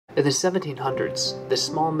In the 1700s, this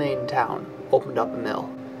small Maine town opened up a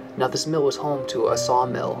mill. Now this mill was home to a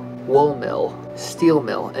sawmill, wool mill, steel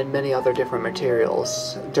mill, and many other different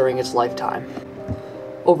materials during its lifetime.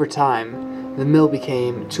 Over time, the mill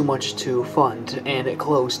became too much to fund and it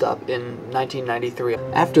closed up in 1993.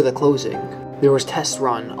 After the closing, there was tests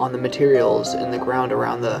run on the materials in the ground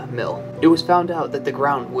around the mill. It was found out that the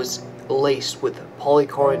ground was laced with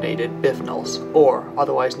polychlorinated biphenyls, or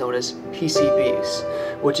otherwise known as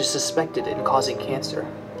PCBs, which is suspected in causing cancer.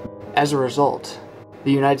 As a result,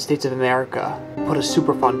 the United States of America put a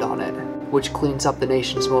superfund on it, which cleans up the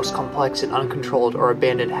nation's most complex and uncontrolled or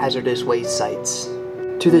abandoned hazardous waste sites.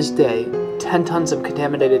 To this day, 10 tons of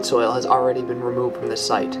contaminated soil has already been removed from the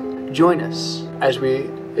site. Join us as we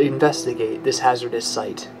investigate this hazardous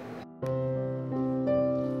site.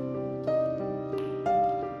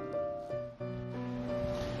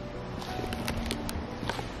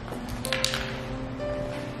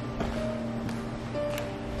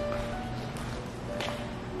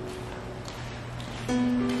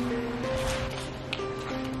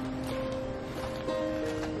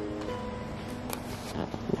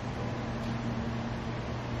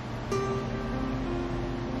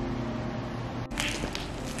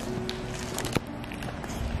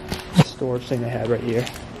 Storage thing they had right here.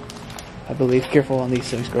 I believe. Careful on these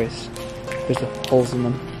things, Grace. There's the holes in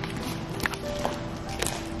them.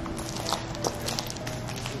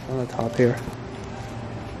 On the top here.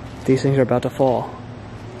 These things are about to fall.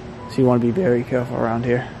 So you want to be very careful around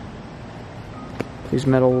here. These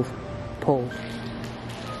metal poles.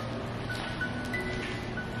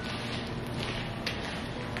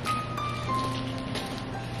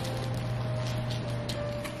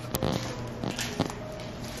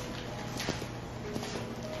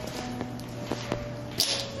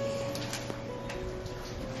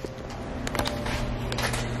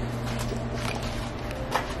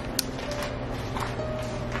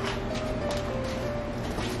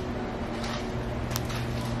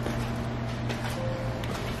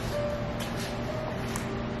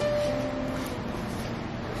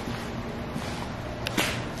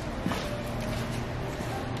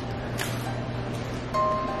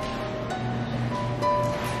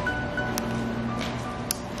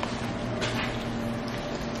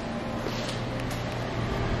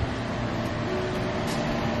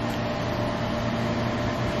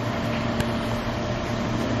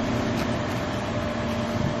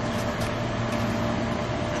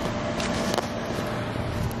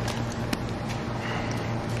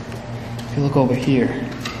 If you look over here,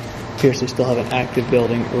 appears they still have an active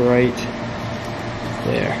building right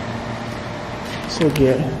there. So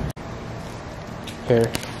good. Here,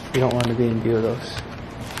 you don't want to be in view of those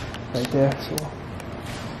right there. So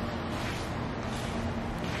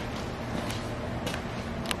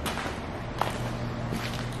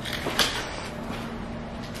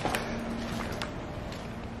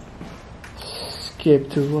skip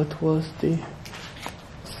to what was the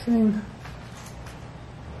thing.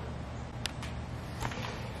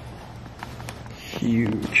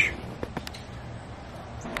 Huge.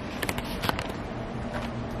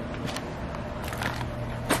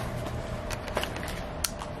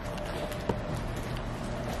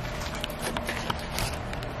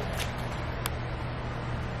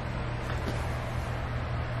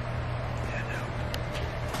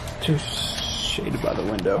 Too shaded by the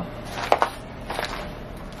window.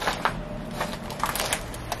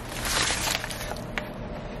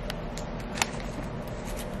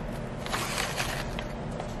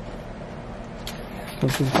 We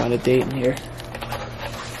can find a date in here.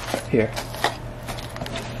 Here.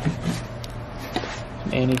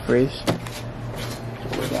 Antifreeze.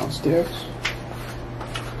 We're downstairs.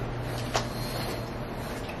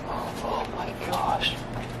 Oh my gosh.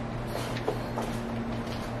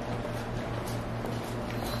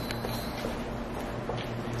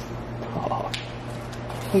 Oh,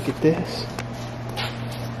 look at this.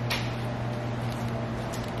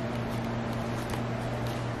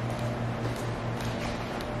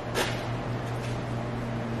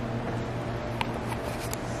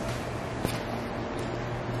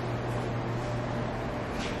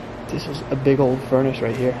 This is a big old furnace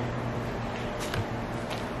right here.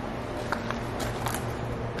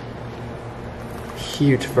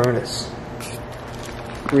 Huge furnace.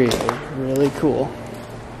 Really, really cool.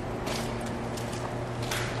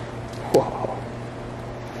 Whoa.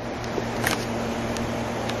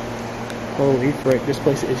 Holy frick, this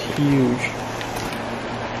place is huge.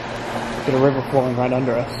 Look at a river flowing right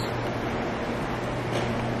under us.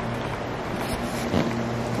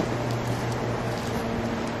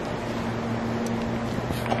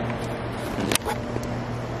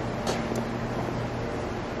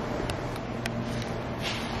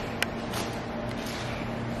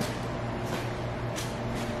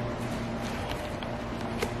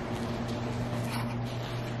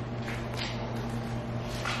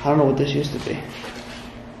 I don't know what this used to be.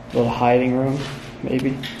 A little hiding room,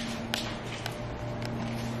 maybe.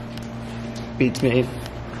 Beats me.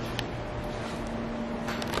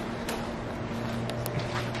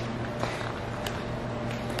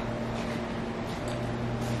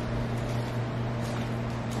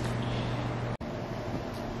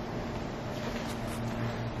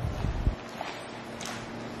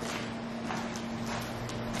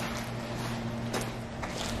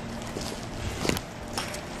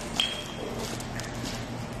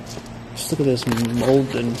 Just look at this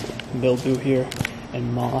mold and mildew here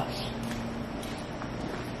and moss.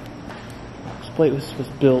 This plate was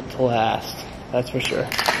built to last, that's for sure.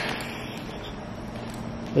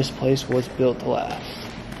 This place was built to last.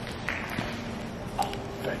 Oh,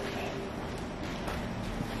 very good.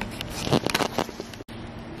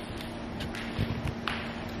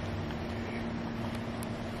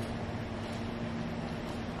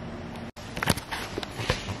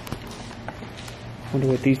 Wonder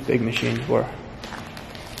what these big machines were.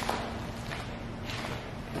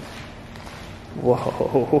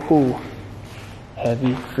 Whoa,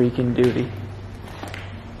 heavy freaking duty.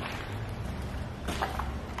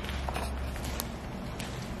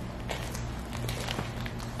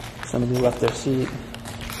 Somebody left their seat.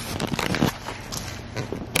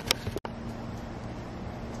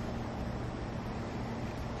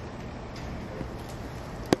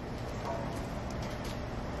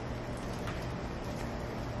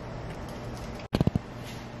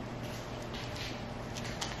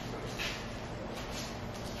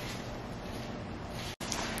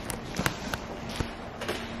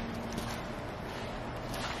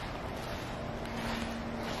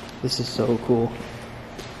 This is so cool.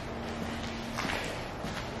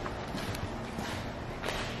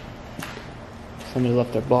 Somebody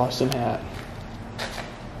left their Boston hat.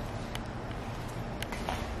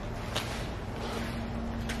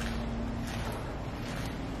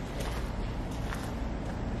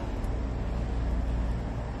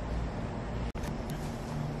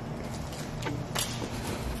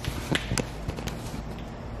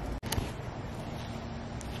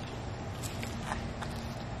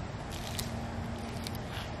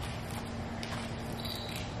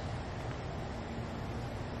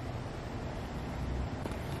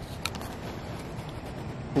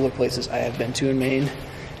 Cooler places I have been to in Maine,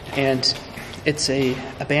 and it's a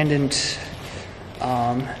abandoned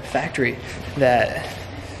factory that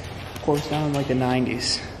closed down in like the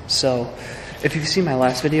 90s. So if you've seen my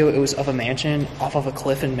last video, it was of a mansion off of a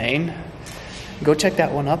cliff in Maine. Go check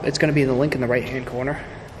that one up. It's going to be in the link in the right hand corner.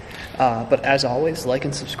 But as always, like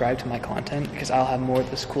and subscribe to my content because I'll have more of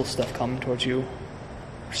this cool stuff coming towards you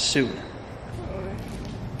soon.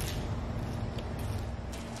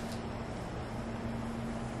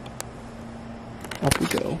 Up we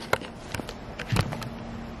go.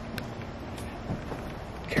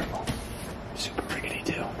 Careful. Super rickety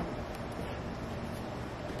too.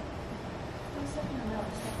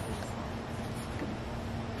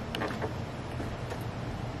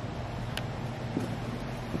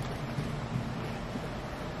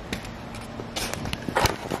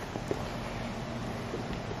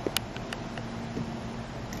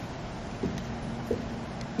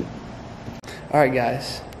 Alright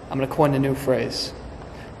guys, I'm gonna coin a new phrase.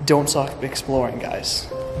 Don't stop exploring, guys.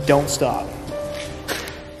 Don't stop.